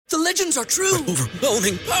The legends are true.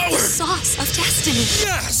 Overwhelming power! Sauce of destiny.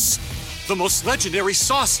 Yes! The most legendary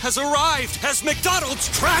sauce has arrived as McDonald's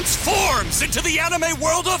transforms into the anime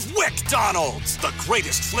world of WickDonald's. The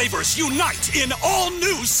greatest flavors unite in all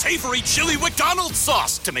new savory chili McDonald's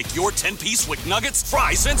sauce to make your 10-piece Wick Nuggets,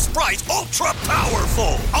 fries, and Sprite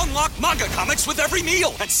ultra-powerful. Unlock manga comics with every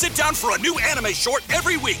meal and sit down for a new anime short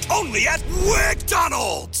every week only at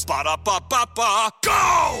WickDonald's. Ba-da-ba-ba-ba,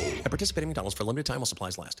 go! At participating McDonald's for a limited time while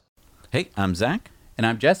supplies last. Hey, I'm Zach. And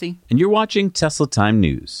I'm Jesse. And you're watching Tesla Time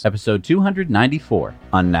News, Episode 294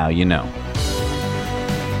 on Now You Know.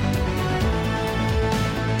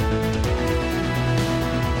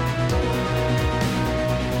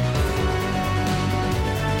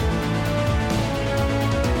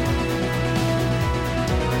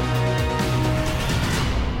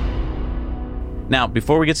 Now,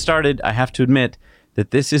 before we get started, I have to admit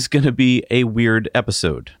that this is going to be a weird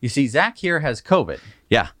episode. You see, Zach here has COVID.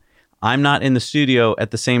 Yeah. I'm not in the studio at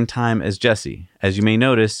the same time as Jesse. As you may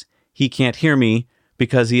notice, he can't hear me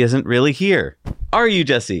because he isn't really here. Are you,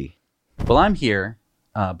 Jesse? Well, I'm here,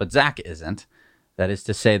 but Zach isn't. That is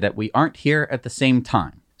to say that we aren't here at the same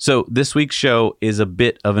time. So this week's show is a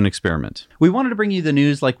bit of an experiment. We wanted to bring you the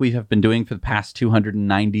news like we have been doing for the past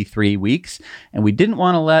 293 weeks, and we didn't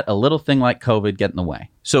want to let a little thing like COVID get in the way.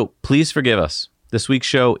 So please forgive us. This week's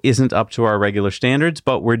show isn't up to our regular standards,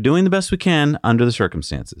 but we're doing the best we can under the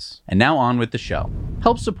circumstances. And now on with the show.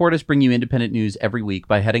 Help support us bring you independent news every week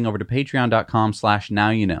by heading over to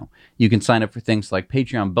patreon.com/nowyouknow. You can sign up for things like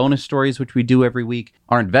Patreon bonus stories, which we do every week,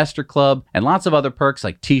 our investor club, and lots of other perks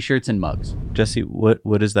like t-shirts and mugs. Jesse,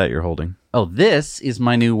 what is that you're holding? Oh, this is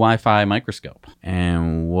my new Wi-Fi microscope.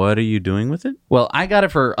 And what are you doing with it? Well, I got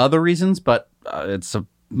it for other reasons, but it's a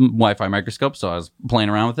Wi-Fi microscope, so I was playing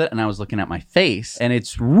around with it and I was looking at my face, and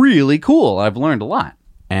it's really cool. I've learned a lot.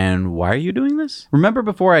 And why are you doing this? Remember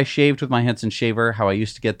before I shaved with my Henson shaver, how I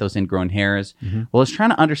used to get those ingrown hairs? Well, I was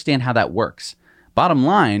trying to understand how that works. Bottom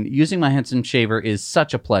line, using my Henson shaver is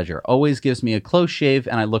such a pleasure. Always gives me a close shave,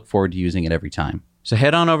 and I look forward to using it every time. So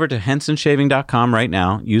head on over to hensonshaving.com right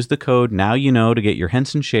now. Use the code NOWYOUKNOW to get your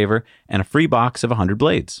Henson shaver and a free box of 100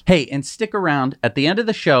 blades. Hey, and stick around at the end of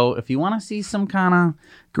the show. If you want to see some kind of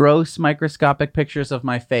gross microscopic pictures of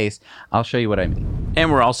my face, I'll show you what I mean.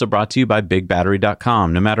 And we're also brought to you by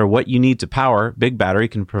BigBattery.com. No matter what you need to power, Big Battery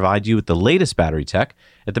can provide you with the latest battery tech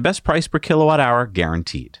at the best price per kilowatt hour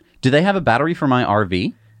guaranteed. Do they have a battery for my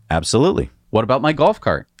RV? Absolutely. What about my golf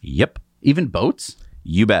cart? Yep. Even boats?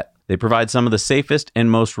 You bet. They provide some of the safest and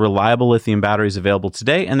most reliable lithium batteries available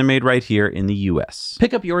today, and they're made right here in the U.S.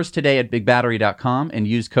 Pick up yours today at BigBattery.com and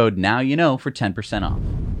use code NOWYOUKNOW for 10% off.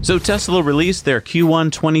 So Tesla released their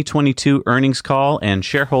Q1 2022 earnings call and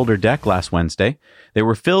shareholder deck last Wednesday. They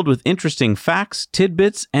were filled with interesting facts,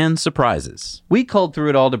 tidbits, and surprises. We culled through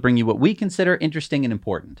it all to bring you what we consider interesting and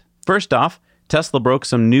important. First off, Tesla broke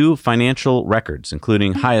some new financial records,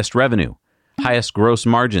 including highest revenue, highest gross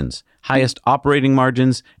margins, highest operating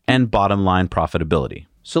margins, and bottom line profitability.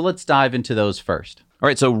 So let's dive into those first. All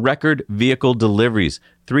right, so record vehicle deliveries,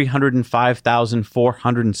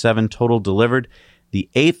 305,407 total delivered, the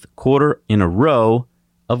 8th quarter in a row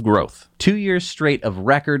of growth. 2 years straight of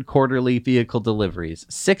record quarterly vehicle deliveries,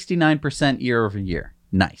 69% year over year.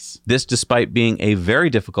 Nice. This despite being a very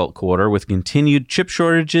difficult quarter with continued chip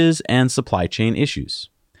shortages and supply chain issues.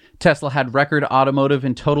 Tesla had record automotive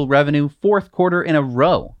and total revenue 4th quarter in a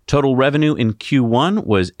row. Total revenue in Q1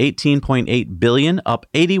 was $18.8 billion, up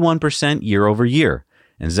 81% year over year.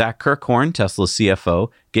 And Zach Kirkhorn, Tesla's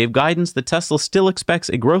CFO, gave guidance that Tesla still expects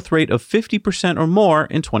a growth rate of 50% or more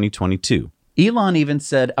in 2022. Elon even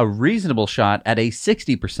said a reasonable shot at a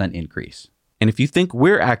 60% increase. And if you think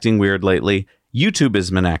we're acting weird lately, YouTube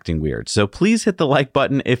has been acting weird. So please hit the like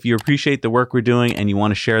button if you appreciate the work we're doing and you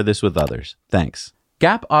want to share this with others. Thanks.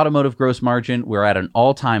 Gap automotive gross margin, we're at an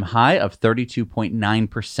all-time high of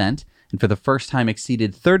 32.9%, and for the first time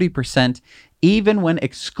exceeded 30%, even when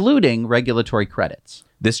excluding regulatory credits.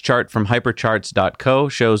 This chart from hypercharts.co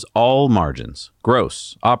shows all margins,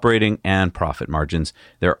 gross, operating, and profit margins.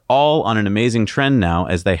 They're all on an amazing trend now,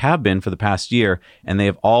 as they have been for the past year, and they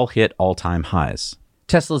have all hit all-time highs.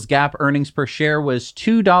 Tesla's GAAP earnings per share was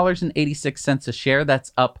 $2.86 a share.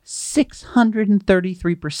 That's up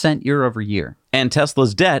 633% year over year. And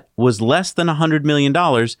Tesla's debt was less than $100 million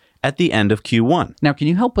at the end of Q1. Now, can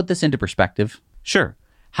you help put this into perspective? Sure.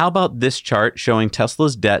 How about this chart showing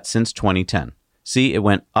Tesla's debt since 2010? See, it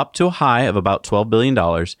went up to a high of about $12 billion,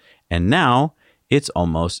 and now it's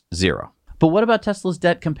almost zero. But what about Tesla's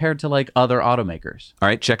debt compared to like other automakers? All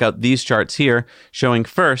right, check out these charts here showing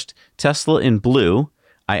first Tesla in blue,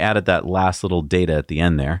 I added that last little data at the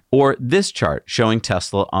end there. Or this chart showing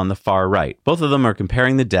Tesla on the far right. Both of them are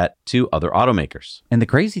comparing the debt to other automakers. And the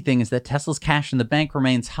crazy thing is that Tesla's cash in the bank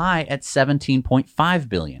remains high at $17.5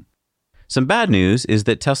 billion. Some bad news is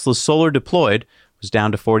that Tesla's solar deployed was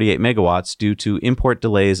down to 48 megawatts due to import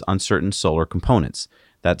delays on certain solar components.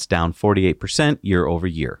 That's down 48% year over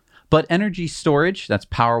year. But energy storage, that's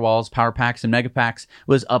Powerwalls, Powerpacks, and Megapacks,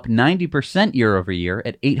 was up 90% year over year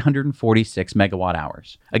at 846 megawatt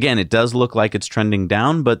hours. Again, it does look like it's trending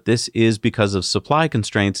down, but this is because of supply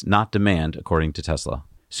constraints, not demand, according to Tesla.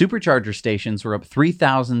 Supercharger stations were up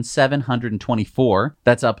 3,724.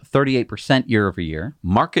 That's up 38% year over year.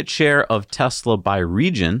 Market share of Tesla by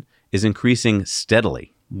region is increasing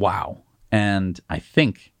steadily. Wow. And I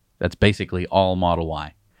think that's basically all Model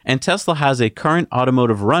Y. And Tesla has a current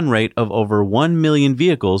automotive run rate of over 1 million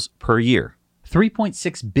vehicles per year.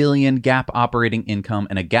 3.6 billion GAAP operating income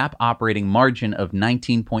and a GAAP operating margin of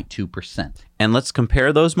 19.2%. And let's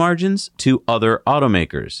compare those margins to other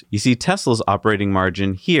automakers. You see Tesla's operating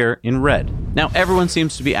margin here in red. Now, everyone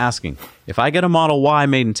seems to be asking, if I get a Model Y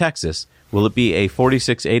made in Texas, will it be a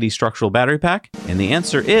 4680 structural battery pack? And the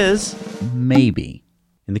answer is maybe.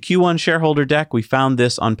 In the Q1 shareholder deck, we found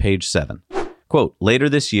this on page 7. Quote, later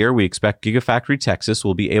this year, we expect Gigafactory Texas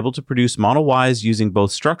will be able to produce Model Ys using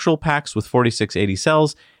both structural packs with 4680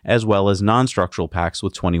 cells as well as non-structural packs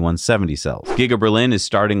with 2170 cells. Giga Berlin is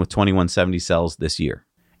starting with 2170 cells this year.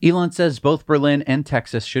 Elon says both Berlin and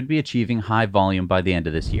Texas should be achieving high volume by the end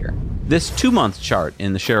of this year. This 2-month chart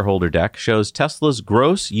in the shareholder deck shows Tesla's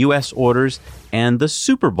gross U.S. orders and the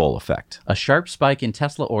Super Bowl effect. A sharp spike in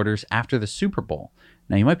Tesla orders after the Super Bowl.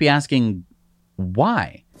 Now, you might be asking,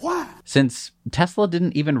 why? Why? Since Tesla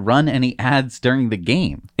didn't even run any ads during the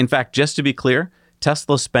game. In fact, just to be clear,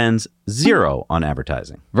 Tesla spends $0 on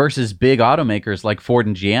advertising. Versus big automakers like Ford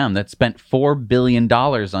and GM that spent $4 billion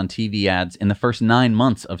on TV ads in the first 9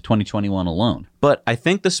 months of 2021 alone. But I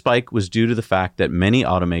think the spike was due to the fact that many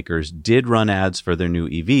automakers did run ads for their new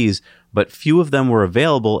EVs, but few of them were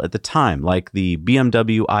available at the time, like the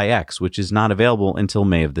BMW iX, which is not available until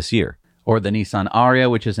May of this year. Or the Nissan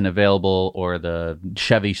Ariya, which isn't available, or the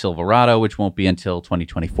Chevy Silverado, which won't be until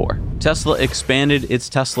 2024. Tesla expanded its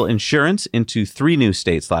Tesla insurance into 3 new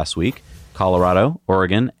states last week: Colorado,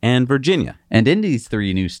 Oregon, and Virginia. And in these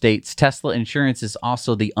 3 new states, Tesla Insurance is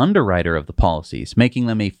also the underwriter of the policies, making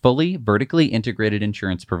them a fully vertically integrated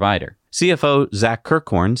insurance provider. CFO Zach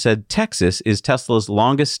Kirkhorn said Texas is Tesla's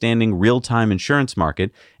longest-standing real-time insurance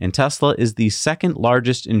market, and Tesla is the second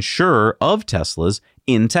largest insurer of Teslas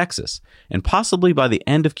in Texas. And possibly by the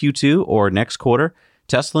end of Q2 or next quarter,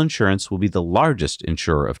 Tesla Insurance will be the largest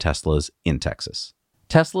insurer of Teslas in Texas.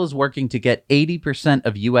 Tesla is working to get 80%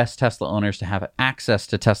 of U.S. Tesla owners to have access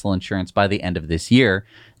to Tesla Insurance by the end of this year.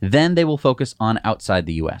 Then they will focus on outside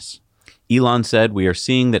the U.S. Elon said, we are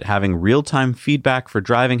seeing that having real-time feedback for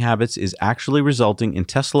driving habits is actually resulting in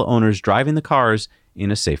Tesla owners driving the cars in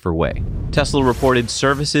a safer way. Tesla reported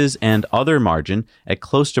services and other margin at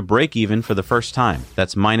close to break-even for the first time.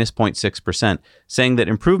 That's minus 0.6%, saying that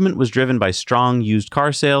improvement was driven by strong used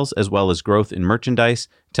car sales as well as growth in merchandise,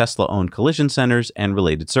 Tesla-owned collision centers, and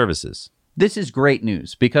related services. This is great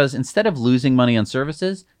news because instead of losing money on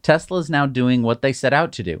services, Tesla is now doing what they set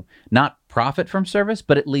out to do. Not profit from service,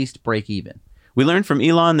 but at least break even. We learned from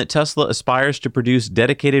Elon that Tesla aspires to produce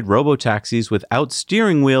dedicated robotaxis without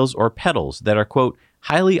steering wheels or pedals that are, quote,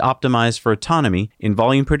 highly optimized for autonomy in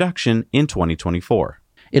volume production in 2024.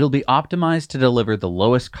 It'll be optimized to deliver the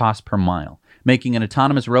lowest cost per mile, making an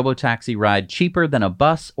autonomous robotaxi ride cheaper than a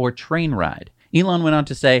bus or train ride. Elon went on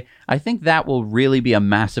to say, I think that will really be a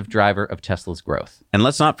massive driver of Tesla's growth. And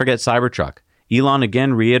let's not forget Cybertruck. Elon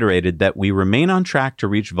again reiterated that we remain on track to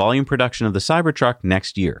reach volume production of the Cybertruck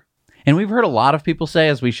next year. And we've heard a lot of people say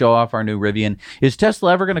as we show off our new Rivian, is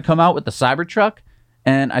Tesla ever going to come out with the Cybertruck?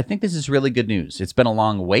 And I think this is really good news. It's been a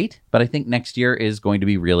long wait, but I think next year is going to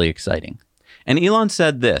be really exciting. And Elon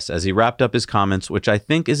said this as he wrapped up his comments, which I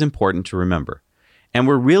think is important to remember. And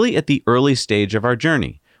we're really at the early stage of our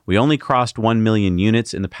journey. We only crossed 1 million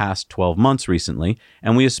units in the past 12 months recently,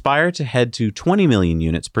 and we aspire to head to 20 million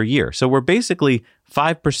units per year. So we're basically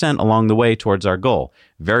 5% along the way towards our goal,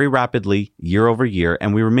 very rapidly year over year,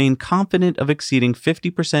 and we remain confident of exceeding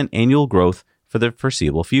 50% annual growth for the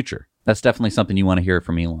foreseeable future. That's definitely something you want to hear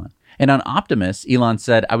from Elon. And on Optimus, Elon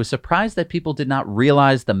said, "I was surprised that people did not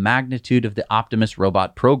realize the magnitude of the Optimus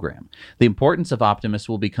robot program. The importance of Optimus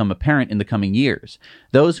will become apparent in the coming years.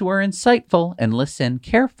 Those who are insightful and listen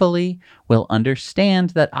carefully will understand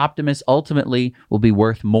that Optimus ultimately will be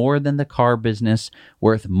worth more than the car business,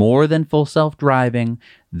 worth more than full self-driving.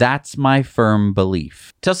 That's my firm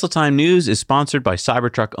belief." Tesla Time News is sponsored by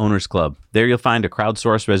Cybertruck Owners Club. There you'll find a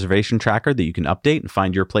crowdsourced reservation tracker that you can update and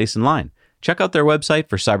find your place in line. Check out their website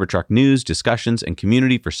for Cybertruck news, discussions, and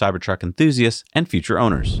community for Cybertruck enthusiasts and future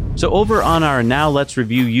owners. So over on our Now Let's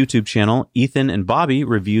Review YouTube channel, Ethan and Bobby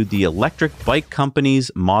reviewed the electric bike company's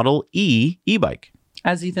Model E e-bike.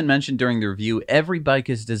 As Ethan mentioned during the review, every bike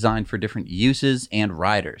is designed for different uses and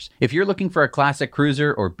riders. If you're looking for a classic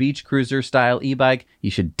cruiser or beach cruiser style e-bike, you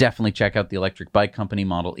should definitely check out the electric bike company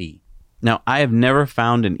Model E. Now, I have never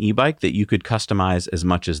found an e-bike that you could customize as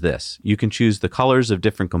much as this. You can choose the colors of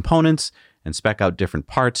different components and spec out different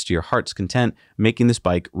parts to your heart's content, making this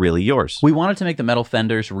bike really yours. We wanted to make the metal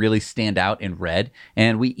fenders really stand out in red,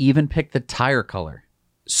 and we even picked the tire color.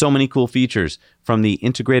 So many cool features, from the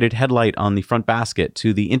integrated headlight on the front basket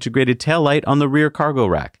to the integrated taillight on the rear cargo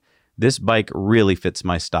rack. This bike really fits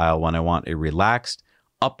my style when I want a relaxed,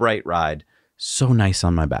 upright ride. So nice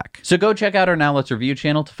on my back. So go check out our Now Let's Review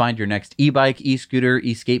channel to find your next e-bike, e-scooter,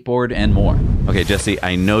 e-skateboard, and more. Okay, Jesse,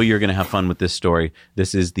 I know you're going to have fun with this story.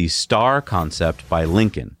 This is the Star Concept by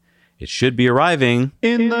Lincoln. It should be arriving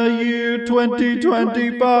in the year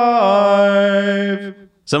 2025.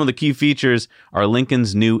 Some of the key features are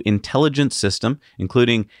Lincoln's new intelligence system,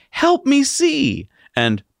 including Help Me See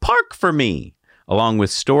and Park for Me, along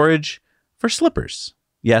with storage for slippers.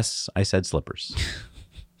 Yes, I said slippers.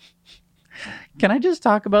 Can I just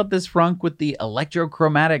talk about this frunk with the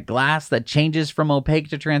electrochromatic glass that changes from opaque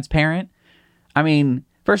to transparent? I mean,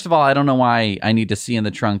 first of all, I don't know why I need to see in the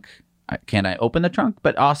trunk. Can I open the trunk?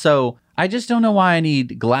 But also, I just don't know why I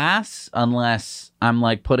need glass unless I'm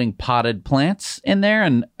like putting potted plants in there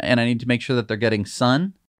and I need to make sure that they're getting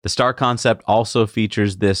sun. The Star Concept also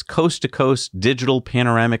features this coast-to-coast digital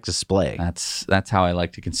panoramic display. That's how I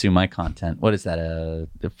like to consume my content. What is that, a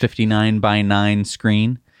 59:9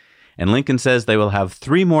 screen? And Lincoln says they will have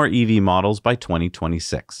 3 more EV models by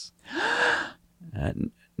 2026.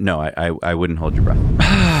 No, I wouldn't hold your breath.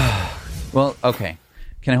 Well, okay.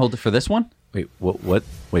 Can I hold it for this one? Wait, what?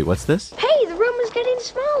 Wait, what's this? Hey, the room is getting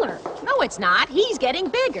smaller. No, it's not. He's getting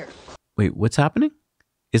bigger. Wait, what's happening?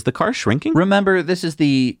 Is the car shrinking? Remember, this is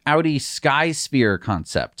the Audi Skysphere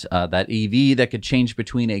concept, that EV that could change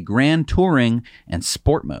between a Grand Touring and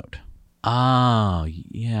Sport mode. Oh,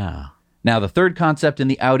 yeah. Now, the third concept in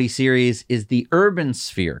the Audi series is the Urban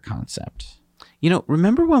Sphere concept. You know,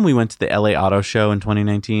 remember when we went to the LA Auto Show in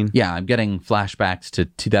 2019? Yeah, I'm getting flashbacks to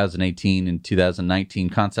 2018 and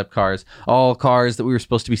 2019 concept cars, all cars that we were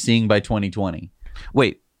supposed to be seeing by 2020.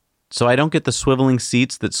 Wait, so I don't get the swiveling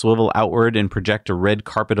seats that swivel outward and project a red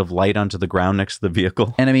carpet of light onto the ground next to the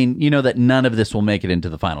vehicle? And I mean, you know that none of this will make it into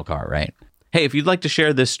the final car, right? Hey, if you'd like to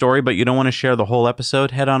share this story, but you don't want to share the whole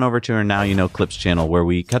episode, head on over to our Now You Know Clips channel, where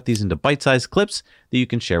we cut these into bite-sized clips that you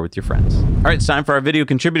can share with your friends. All right, it's time for our video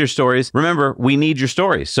contributor stories. Remember, we need your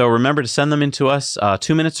stories, so remember to send them in to us,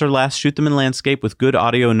 2 minutes or less. Shoot them in landscape with good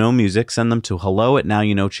audio, no music. Send them to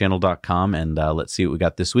hello@nowyouknowchannel.com, and let's see what we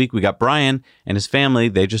got this week. We got Brian and his family.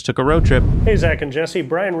 They just took a road trip. Hey, Zach and Jesse.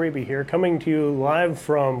 Brian Reby here, coming to you live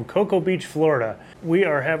from Cocoa Beach, Florida. We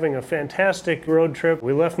are having a fantastic road trip.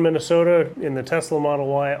 We left Minnesota in the Tesla Model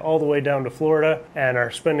Y all the way down to Florida and are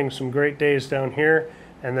spending some great days down here.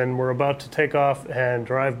 And then we're about to take off and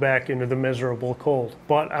drive back into the miserable cold.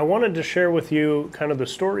 But I wanted to share with you kind of the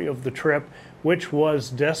story of the trip, which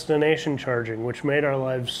was destination charging, which made our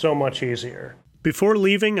lives so much easier. Before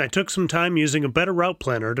leaving, I took some time using a better route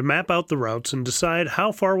planner to map out the routes and decide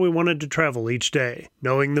how far we wanted to travel each day.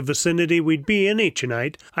 Knowing the vicinity we'd be in each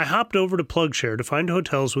night, I hopped over to PlugShare to find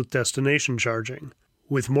hotels with destination charging.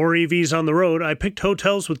 With more EVs on the road, I picked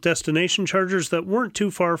hotels with destination chargers that weren't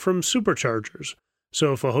too far from superchargers.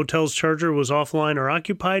 So if a hotel's charger was offline or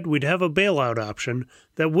occupied, we'd have a bailout option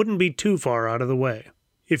that wouldn't be too far out of the way.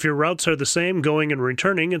 If your routes are the same going and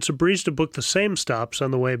returning, it's a breeze to book the same stops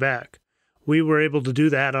on the way back. We were able to do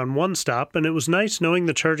that on one stop, and it was nice knowing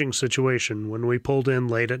the charging situation when we pulled in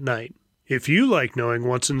late at night. If you like knowing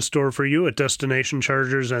what's in store for you at destination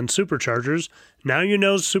chargers and superchargers, Now You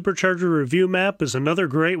Know's Supercharger Review Map is another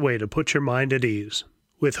great way to put your mind at ease.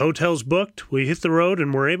 With hotels booked, we hit the road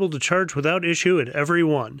and were able to charge without issue at every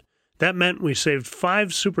one. That meant we saved 5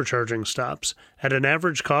 supercharging stops at an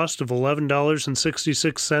average cost of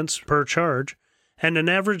 $11.66 per charge and an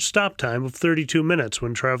average stop time of 32 minutes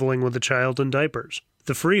when traveling with a child in diapers.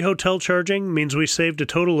 The free hotel charging means we saved a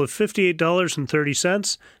total of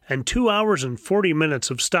 $58.30 and 2 hours and 40 minutes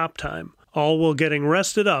of stop time, all while getting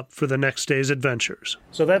rested up for the next day's adventures.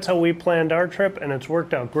 So that's how we planned our trip, and it's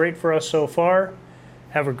worked out great for us so far.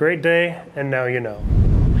 Have a great day, and now you know.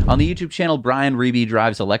 On the YouTube channel, Brian Reeby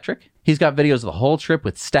Drives Electric. He's got videos of the whole trip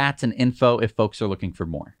with stats and info if folks are looking for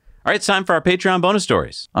more. All right, it's time for our Patreon bonus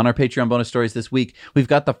stories. On our Patreon bonus stories this week, we've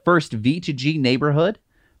got the first V2G neighborhood,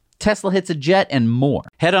 Tesla hits a jet, and more.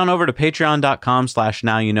 Head on over to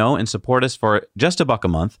patreon.com/nowyouknow and support us for just $1 a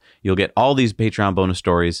month. You'll get all these Patreon bonus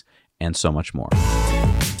stories and so much more.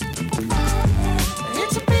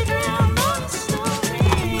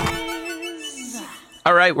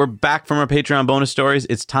 All right, we're back from our Patreon bonus stories.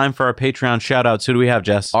 It's time for our Patreon shout-outs. Who do we have,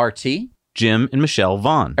 Jess? RT, Jim and Michelle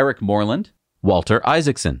Vaughn. Eric Moreland, Walter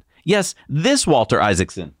Isaacson. Yes, this Walter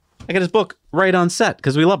Isaacson. I got his book right on set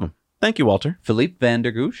because we love him. Thank you, Walter. Philippe Van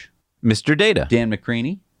der Goosh, Mr. Data. Dan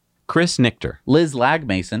McCreaney, Chris Nichter. Liz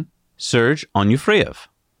Lagmason, Serge Onyufriev.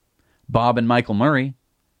 Bob and Michael Murray,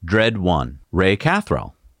 Dread1. Ray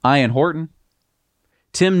Cathrall. Ian Horton,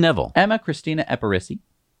 Tim Neville. Emma Christina Eparissi,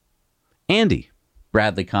 Andy.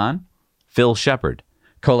 Bradley Kahn, Phil Shepard.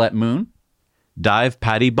 Colette Moon, Dive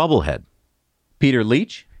Patty Bubblehead. Peter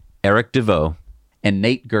Leach, Eric DeVoe. and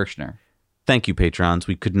Nate Gershner. Thank you, patrons.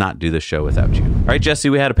 We could not do this show without you. All right, Jesse,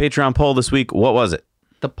 we had a Patreon poll this week. What was it?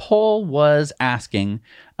 The poll was asking,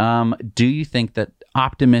 do you think that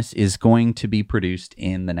Optimus is going to be produced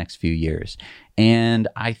in the next few years? And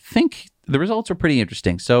I think the results are pretty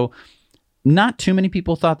interesting. So not too many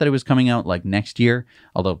people thought that it was coming out like next year,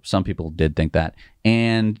 although some people did think that.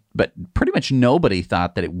 But pretty much nobody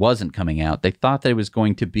thought that it wasn't coming out. They thought that it was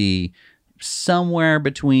going to be somewhere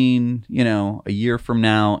between, a year from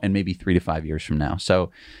now and maybe 3 to 5 years from now.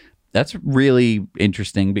 So that's really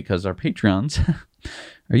interesting because our Patreons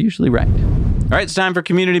are usually right. All right, it's time for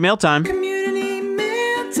Community Mail Time. Community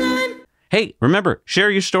Mail Time. Hey, remember, share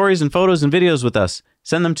your stories and photos and videos with us.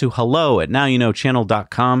 Send them to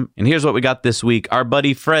hello@nowyouknowchannel.com. And here's what we got this week. Our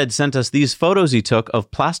buddy Fred sent us these photos he took of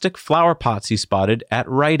plastic flower pots he spotted at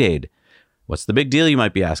Rite Aid. What's the big deal, you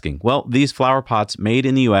might be asking? Well, these flower pots made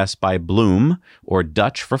in the U.S. by Bloom, or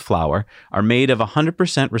Dutch for flower, are made of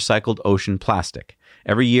 100% recycled ocean plastic.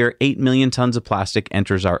 Every year, 8 million tons of plastic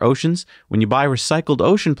enters our oceans. When you buy recycled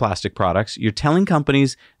ocean plastic products, you're telling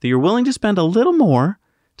companies that you're willing to spend a little more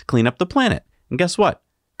to clean up the planet. And guess what?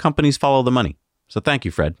 Companies follow the money. So thank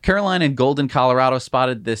you, Fred. Caroline in Golden, Colorado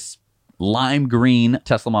spotted this lime green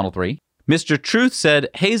Tesla Model 3. Mr. Truth said,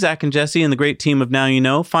 hey, Zach and Jesse and the great team of Now You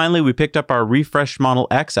Know. Finally, we picked up our refreshed Model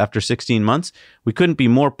X after 16 months. We couldn't be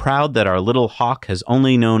more proud that our little hawk has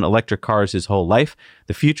only known electric cars his whole life.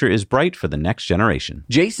 The future is bright for the next generation.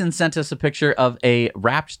 Jason sent us a picture of a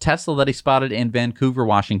wrapped Tesla that he spotted in Vancouver,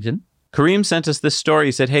 Washington. Kareem sent us this story.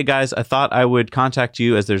 He said, hey guys, I thought I would contact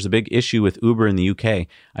you as there's a big issue with Uber in the UK.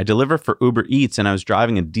 I deliver for Uber Eats and I was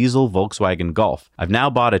driving a diesel Volkswagen Golf. I've now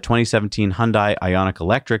bought a 2017 Hyundai Ioniq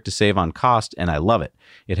Electric to save on cost and I love it.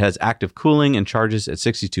 It has active cooling and charges at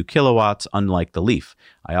 62 kilowatts, unlike the Leaf.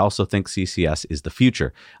 I also think CCS is the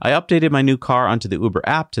future. I updated my new car onto the Uber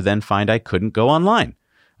app to then find I couldn't go online.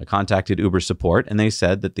 I contacted Uber support and they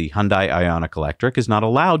said that the Hyundai Ioniq Electric is not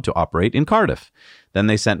allowed to operate in Cardiff. Then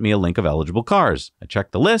they sent me a link of eligible cars. I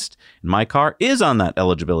checked the list and my car is on that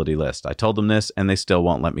eligibility list. I told them this and they still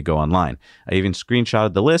won't let me go online. I even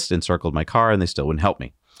screenshotted the list and circled my car and they still wouldn't help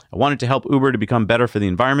me. I wanted to help Uber to become better for the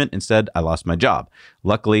environment. Instead, I lost my job.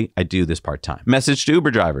 Luckily, I do this part-time. Message to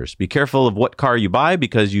Uber drivers. Be careful of what car you buy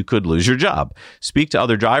because you could lose your job. Speak to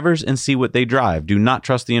other drivers and see what they drive. Do not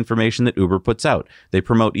trust the information that Uber puts out. They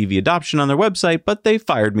promote EV adoption on their website, but they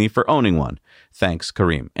fired me for owning one. Thanks,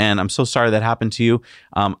 Kareem. And I'm so sorry that happened to you.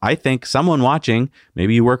 I think someone watching,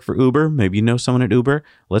 maybe you work for Uber, maybe you know someone at Uber,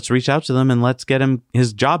 let's reach out to them and let's get him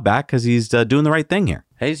his job back because he's doing the right thing here.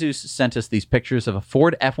 Jesus sent us these pictures of a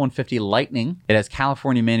Ford F-150 Lightning. It has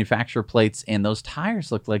California manufacturer plates, and those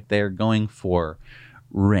tires look like they're going for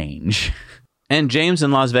range. And James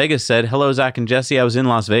in Las Vegas said, hello, Zach and Jesse. I was in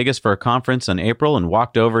Las Vegas for a conference in April and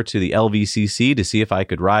walked over to the LVCC to see if I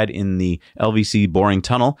could ride in the LVC boring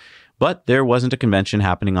tunnel. But there wasn't a convention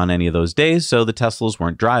happening on any of those days, so the Teslas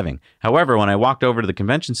weren't driving. However, when I walked over to the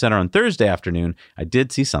convention center on Thursday afternoon, I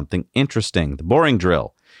did see something interesting, the boring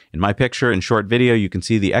drill. In my picture and short video, you can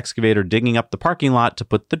see the excavator digging up the parking lot to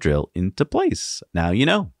put the drill into place. Now you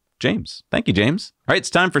know. James. Thank you, James. All right, it's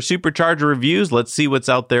time for Supercharger reviews. Let's see what's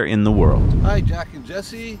out there in the world. Hi, Jack and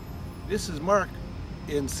Jesse. This is Mark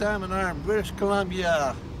in Salmon Arm, British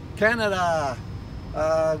Columbia, Canada.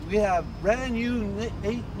 We have brand new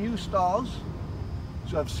 8 new stalls.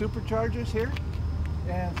 So I have superchargers here.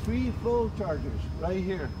 and 3 flow chargers right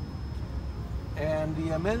here. And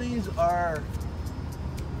the amenities are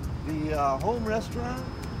the home restaurant,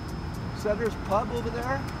 Setter's Pub over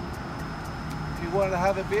there. If you want to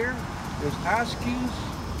have a beer, there's Askew's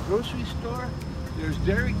grocery store. There's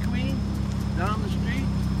Dairy Queen down the street.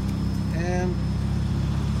 And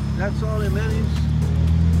that's all the amenities.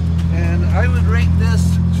 And I would rate this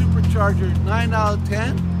supercharger 9 out of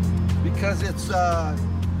 10 because it's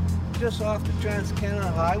just off the Trans-Canada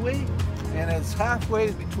Highway, and it's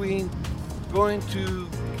halfway between going to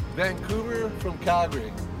Vancouver from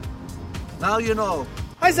Calgary. Now you know.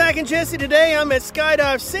 Hi, Zach and Jesse. Today I'm at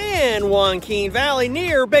Skydive San Joaquin Valley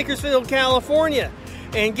near Bakersfield, California.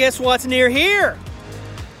 And guess what's near here?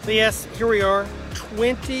 So yes, here we are,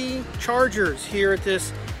 20 chargers here at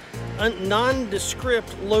this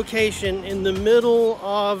nondescript location in the middle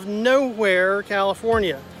of nowhere,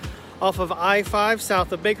 California, off of I-5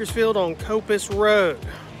 south of Bakersfield on Copus Road.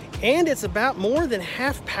 And it's about more than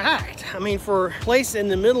half packed. I mean, for a place in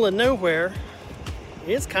the middle of nowhere,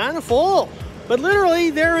 it's kind of full. But literally,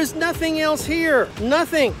 there is nothing else here.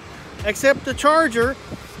 Nothing except the charger,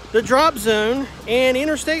 the drop zone, and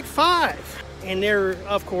Interstate 5. And they're,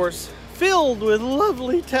 of course, filled with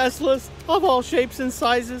lovely Teslas of all shapes and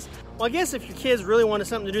sizes. Well, I guess if your kids really wanted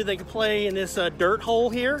something to do, they could play in this dirt hole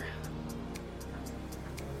here.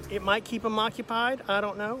 It might keep them occupied, I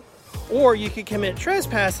don't know. Or you could commit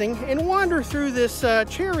trespassing and wander through this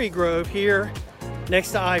cherry grove here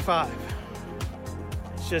next to I-5.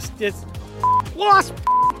 It's wasps!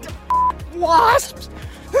 Wasps!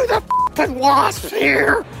 Who the put wasps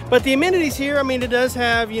here? But the amenities here, I mean, it does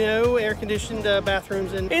have, you know, air-conditioned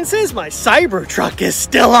bathrooms. And since my Cybertruck is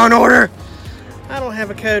still on order, I don't have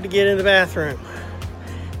a code to get in the bathroom.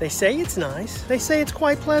 They say it's nice. They say it's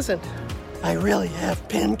quite pleasant. I really have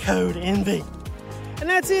pin code envy. And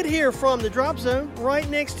that's it here from the drop zone, right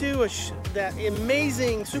next to that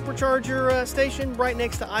amazing supercharger station, right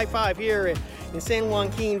next to I-5 here in San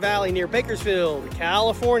Joaquin Valley near Bakersfield,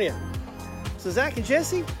 California. So Zach and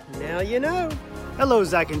Jesse, now you know. Hello,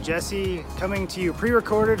 Zach and Jesse, coming to you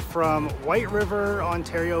pre-recorded from White River,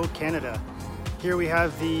 Ontario, Canada. Here we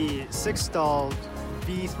have the 6-stall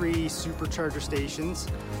V3 supercharger stations.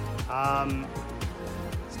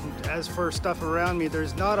 As for stuff around me,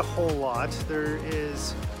 there's not a whole lot. There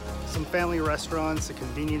is some family restaurants, a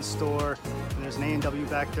convenience store, and there's an A&W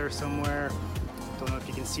back there somewhere. Don't know if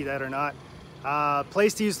you can see that or not.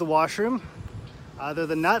 Place to use the washroom. Other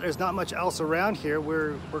than that, there's not much else around here.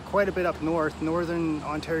 We're quite a bit up north, northern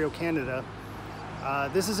Ontario, Canada.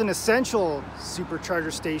 This is an essential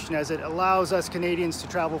supercharger station as it allows us Canadians to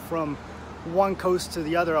travel from one coast to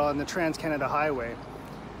the other on the Trans-Canada Highway.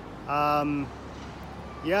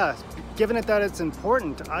 Yeah, given it that it's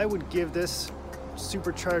important, I would give this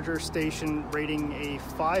supercharger station rating a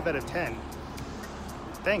 5 out of 10.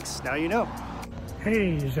 Thanks, now you know.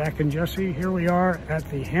 Hey, Zach and Jesse, here we are at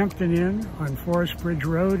the Hampton Inn on Forest Bridge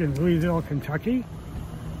Road in Louisville, Kentucky.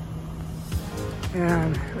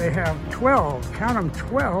 And they have 12, count them,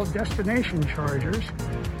 12 destination chargers.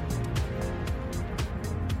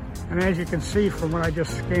 And as you can see from what I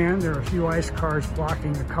just scanned, there are a few ICE cars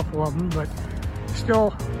blocking a couple of them, but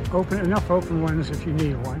still enough open ones if you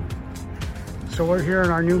need one. So we're here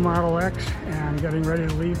in our new Model X and getting ready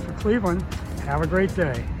to leave for Cleveland. Have a great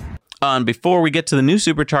day. And before we get to the new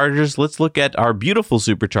superchargers, let's look at our beautiful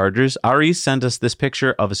superchargers. Ari sent us this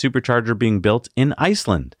picture of a supercharger being built in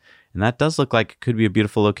Iceland. And that does look like it could be a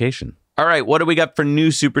beautiful location. All right, what do we got for new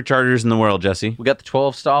superchargers in the world, Jesse? We got the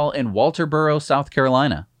 12-stall in Walterboro, South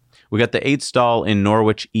Carolina. We got the 8-stall in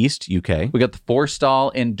Norwich East, UK. We got the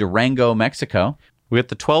 4-stall in Durango, Mexico. We got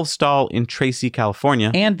the 12-stall in Tracy, California.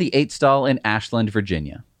 And the 8-stall in Ashland,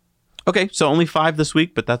 Virginia. Okay, so only 5 this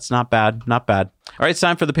week, but that's not bad. Not bad. All right, it's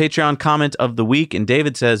time for the Patreon comment of the week. And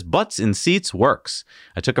David says, butts in seats works.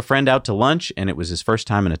 I took a friend out to lunch, and it was his first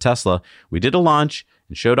time in a Tesla. We did a launch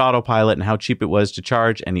and showed autopilot and how cheap it was to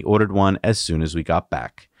charge, and he ordered one as soon as we got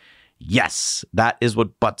back. Yes, that is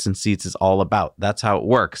what butts and seats is all about. That's how it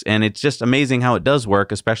works. And it's just amazing how it does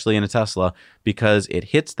work, especially in a Tesla, because it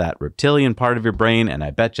hits that reptilian part of your brain. And I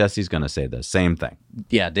bet Jesse's going to say the same thing.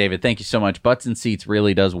 Yeah, David, thank you so much. Butts and seats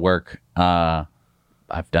really does work. I've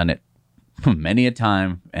done it many a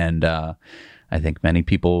time. And I think many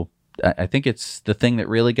people, I think it's the thing that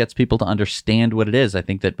really gets people to understand what it is. I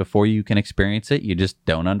think that before you can experience it, you just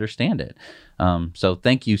don't understand it. So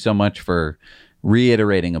thank you so much for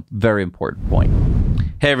reiterating a very important point.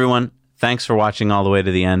 Hey, everyone. Thanks for watching all the way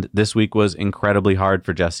to the end. This week was incredibly hard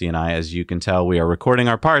for Jesse and I. As you can tell, we are recording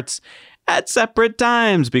our parts at separate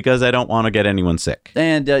times because I don't want to get anyone sick.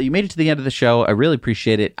 And you made it to the end of the show. I really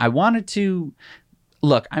appreciate it. I wanted to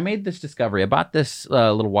look, I made this discovery. I bought this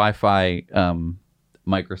little Wi-Fi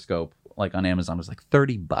microscope like on Amazon. It was like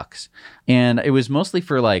 $30, and it was mostly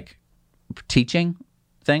for like teaching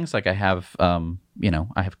things. Like I have, I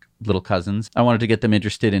have little cousins. I wanted to get them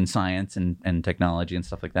interested in science and technology and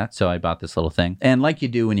stuff like that. So I bought this little thing. And like you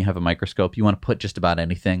do when you have a microscope, you want to put just about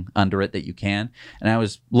anything under it that you can. And I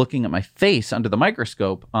was looking at my face under the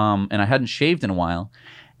microscope, and I hadn't shaved in a while.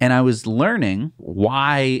 And I was learning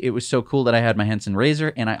why it was so cool that I had my Henson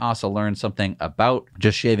razor. And I also learned something about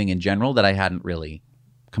just shaving in general that I hadn't really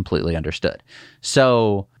completely understood.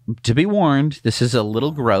 So to be warned, this is a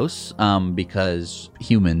little gross because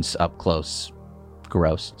humans up close,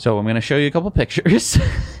 gross. So I'm going to show you a couple pictures.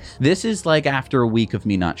 This is like after a week of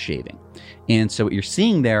me not shaving. And so what you're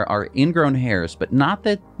seeing there are ingrown hairs, but not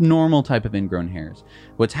the normal type of ingrown hairs.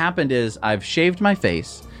 What's happened is I've shaved my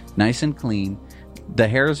face nice and clean. The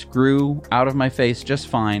hairs grew out of my face just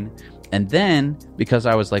fine. And then, because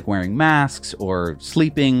I was like wearing masks or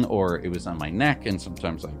sleeping, or it was on my neck, and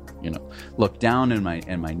sometimes I, look down and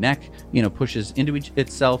my neck, pushes into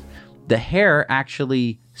itself, the hair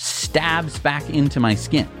actually stabs back into my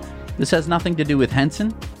skin. This has nothing to do with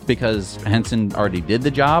Henson, because Henson already did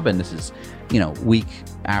the job, and this is, week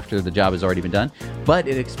after the job has already been done. But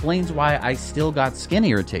it explains why I still got skin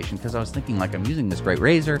irritation, because I was thinking, like, I'm using this great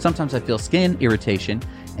razor. Sometimes I feel skin irritation,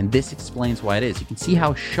 and this explains why it is. You can see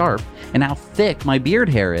how sharp and how thick my beard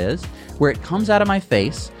hair is, where it comes out of my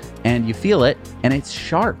face, and you feel it, and it's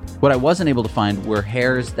sharp. What I wasn't able to find were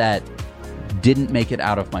hairs that didn't make it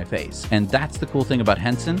out of my face. And that's the cool thing about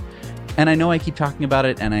Henson. And I know I keep talking about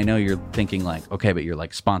it, and I know you're thinking like, okay, but you're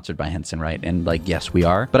like sponsored by Henson, right? And like, yes, we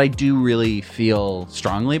are. But I do really feel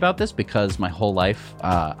strongly about this because my whole life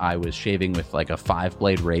I was shaving with like a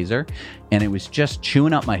 5-blade razor, and it was just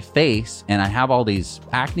chewing up my face. And I have all these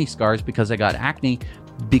acne scars because I got acne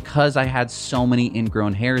because I had so many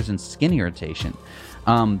ingrown hairs and skin irritation.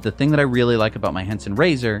 The thing that I really like about my Henson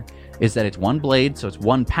razor is that it's one blade, so it's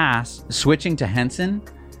one pass. Switching to Henson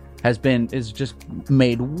is just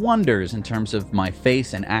made wonders in terms of my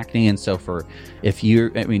face and acne. And so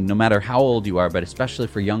no matter how old you are, but especially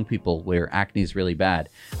for young people where acne is really bad,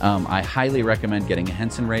 I highly recommend getting a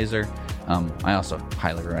Henson razor. I also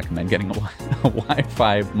highly recommend getting a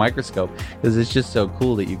Wi-Fi microscope, because it's just so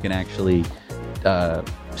cool that you can actually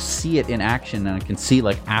see it in action, and I can see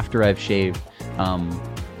like after I've shaved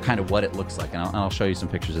kind of what it looks like, and I'll show you some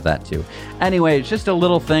pictures of that too. Anyway, it's just a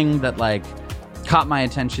little thing that like caught my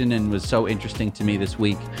attention and was so interesting to me this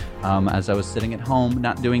week as I was sitting at home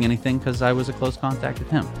not doing anything because I was a close contact with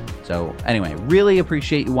him. So anyway, really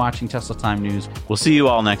appreciate you watching Tesla Time News. We'll see you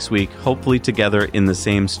all next week, hopefully together in the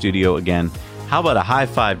same studio again. How about a high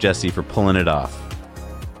five, Jesse, for pulling it off?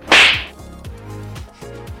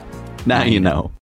 Now you know.